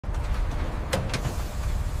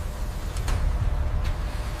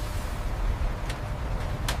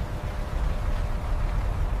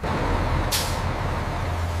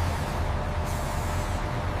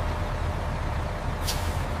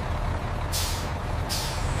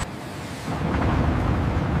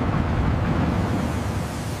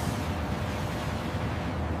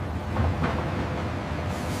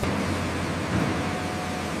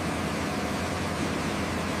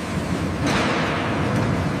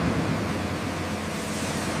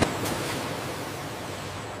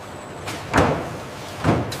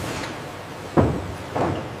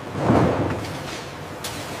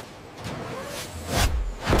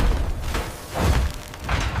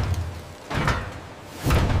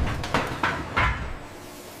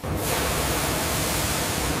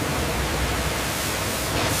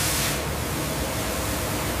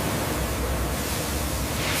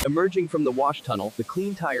Emerging from the wash tunnel, the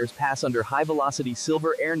clean tires pass under high-velocity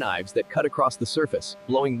silver air knives that cut across the surface,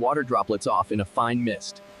 blowing water droplets off in a fine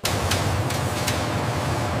mist.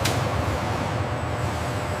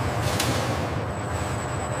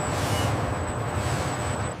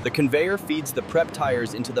 The conveyor feeds the prep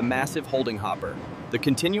tires into the massive holding hopper. The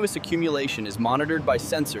continuous accumulation is monitored by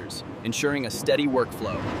sensors, ensuring a steady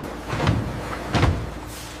workflow.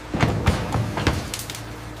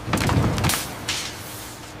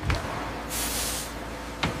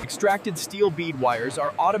 Extracted steel bead wires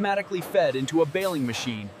are automatically fed into a baling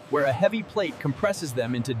machine, where a heavy plate compresses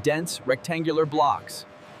them into dense, rectangular blocks.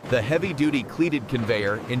 The heavy-duty cleated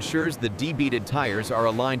conveyor ensures the debeaded tires are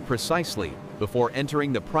aligned precisely before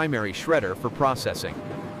entering the primary shredder for processing.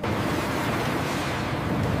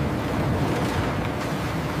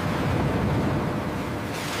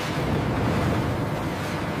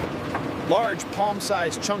 Large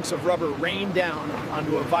palm-sized chunks of rubber rain down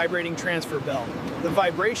onto a vibrating transfer belt. The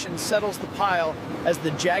vibration settles the pile as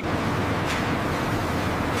the jagged...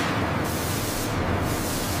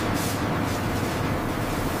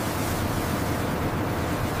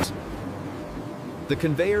 The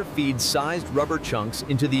conveyor feeds sized rubber chunks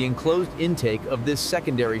into the enclosed intake of this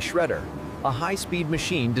secondary shredder, a high-speed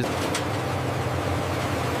machine designed.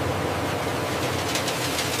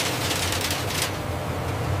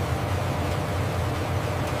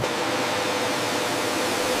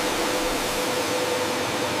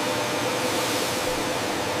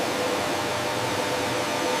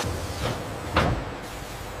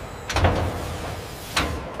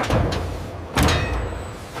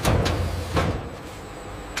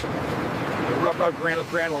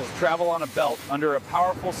 Granules travel on a belt under a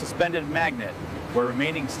powerful suspended magnet, where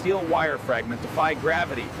remaining steel wire fragments defy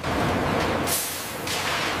gravity.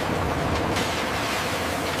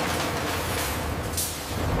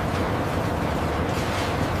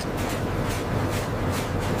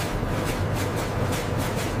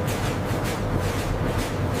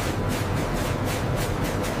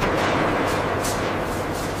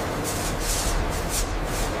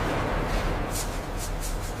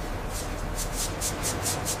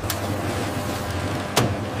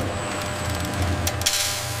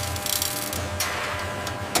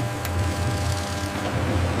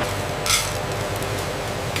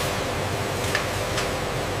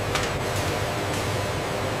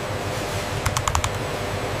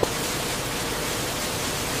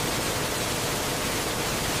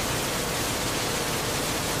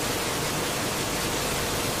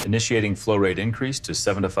 Initiating flow rate increase to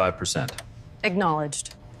 75%.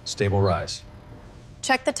 Acknowledged. Stable rise.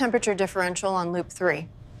 Check the temperature differential on loop 3.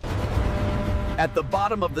 At the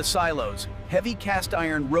bottom of the silos, heavy cast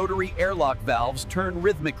iron rotary airlock valves turn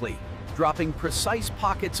rhythmically, dropping precise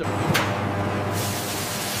pockets of...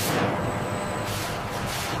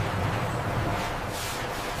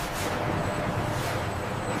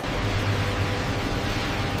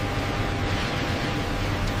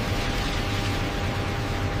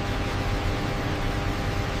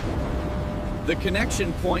 The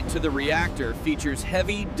connection point to the reactor features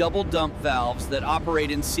heavy double dump valves that operate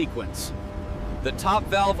in sequence. The top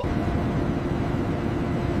valve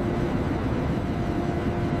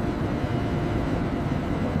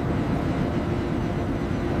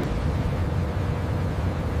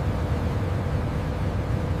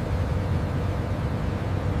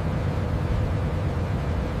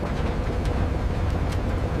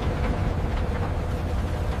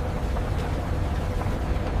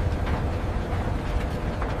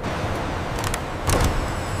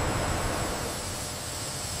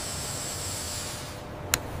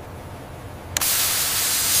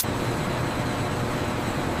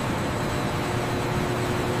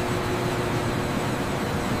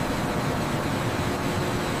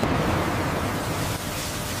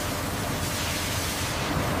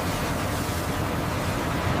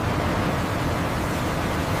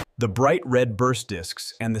The bright red burst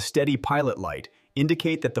discs and the steady pilot light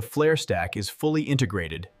indicate that the flare stack is fully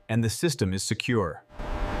integrated and the system is secure.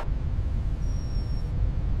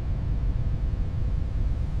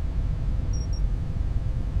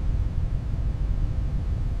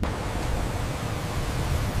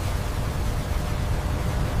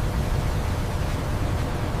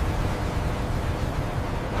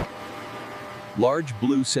 Large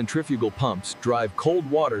blue centrifugal pumps drive cold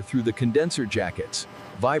water through the condenser jackets,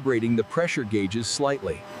 vibrating the pressure gauges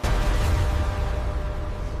slightly.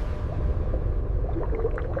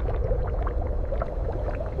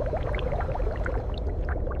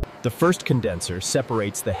 The first condenser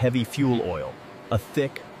separates the heavy fuel oil, a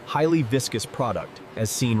thick, highly viscous product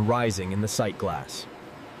as seen rising in the sight glass.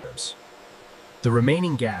 The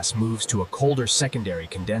remaining gas moves to a colder secondary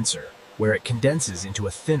condenser, where it condenses into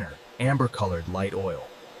a thinner, amber-colored light oil.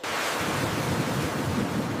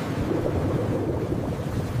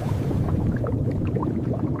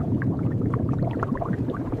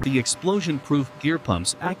 The explosion-proof gear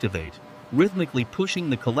pumps activate, rhythmically pushing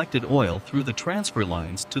the collected oil through the transfer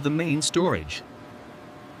lines to the main storage.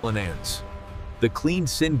 Ends. The cleaned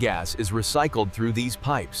syngas is recycled through these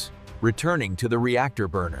pipes, returning to the reactor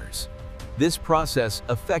burners. This process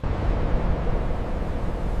affects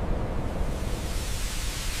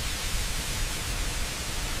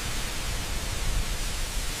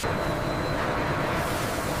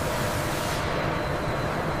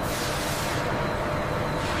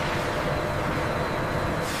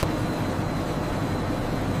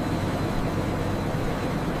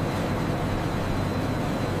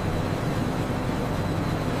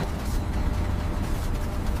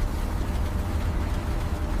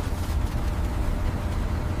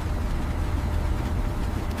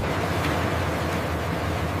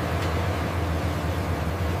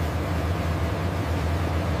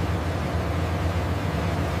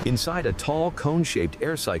Inside a tall, cone-shaped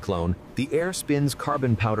air cyclone, the air spins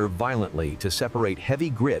carbon powder violently to separate heavy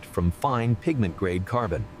grit from fine pigment-grade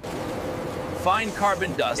carbon. Fine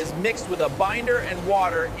carbon dust is mixed with a binder and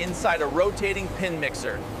water inside a rotating pin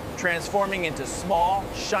mixer, transforming into small,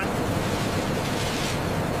 shiny...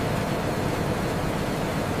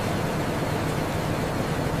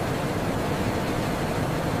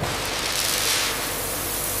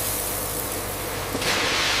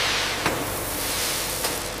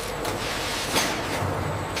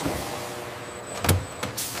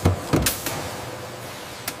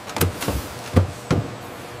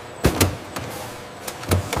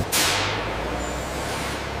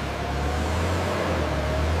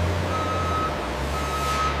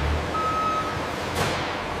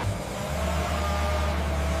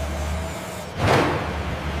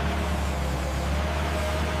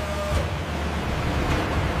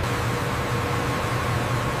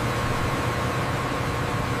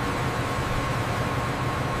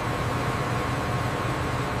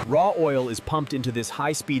 Raw oil is pumped into this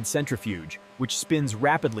high-speed centrifuge, which spins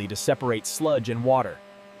rapidly to separate sludge and water.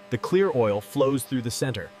 The clear oil flows through the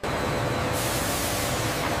center.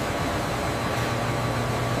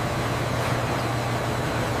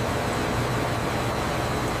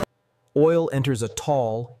 Oil enters a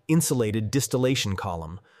tall, insulated distillation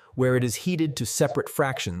column, where it is heated to separate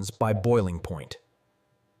fractions by boiling point.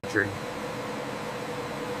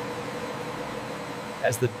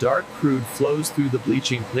 As the dark crude flows through the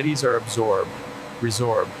bleaching, liddies are absorbed,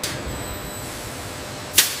 resorbed.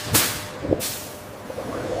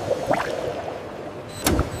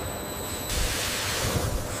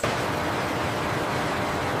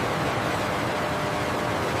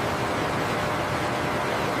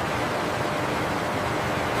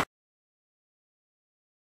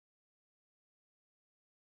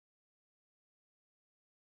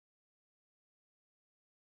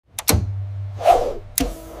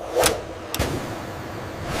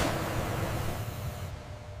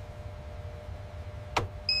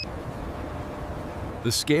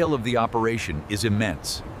 The scale of the operation is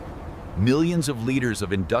immense. Millions of liters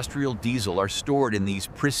of industrial diesel are stored in these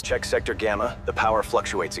Check sector gamma, the power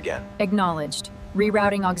fluctuates again. Acknowledged.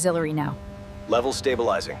 Rerouting auxiliary now. Level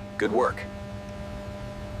stabilizing. Good work.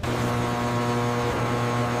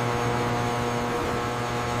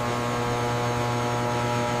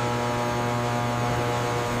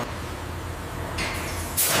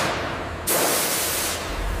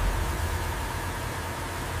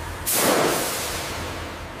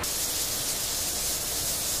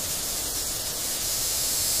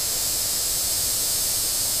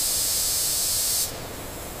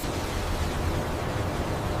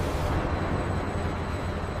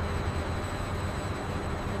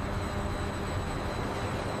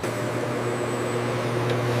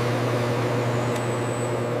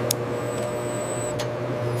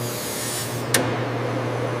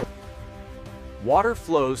 Water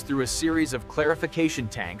flows through a series of clarification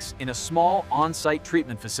tanks in a small on-site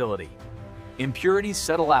treatment facility. Impurities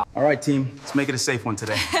settle out. All right, team, let's make it a safe one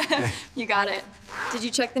today. You got it. Did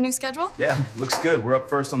you check the new schedule? Yeah, looks good. We're up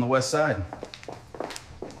first on the west side.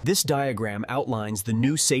 This diagram outlines the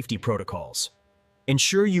new safety protocols.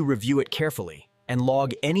 Ensure you review it carefully and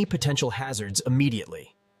log any potential hazards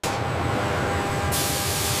immediately.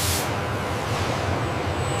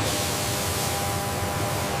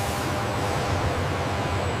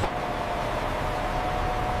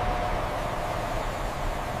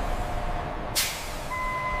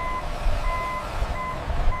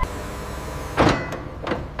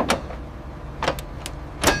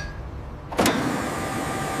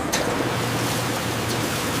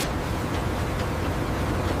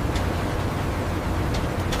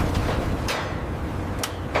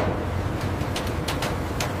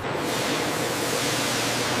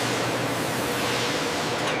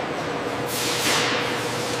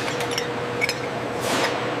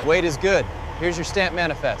 Weight is good. Here's your stamp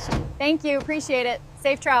manifest. Thank you, appreciate it.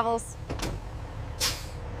 Safe travels.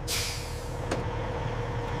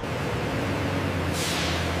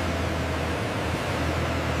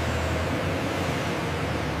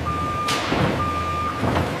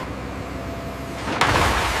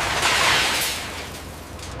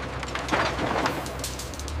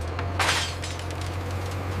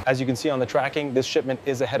 As you can see on the tracking, this shipment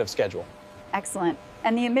is ahead of schedule. Excellent.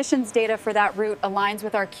 And the emissions data for that route aligns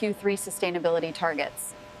with our Q3 sustainability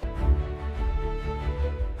targets.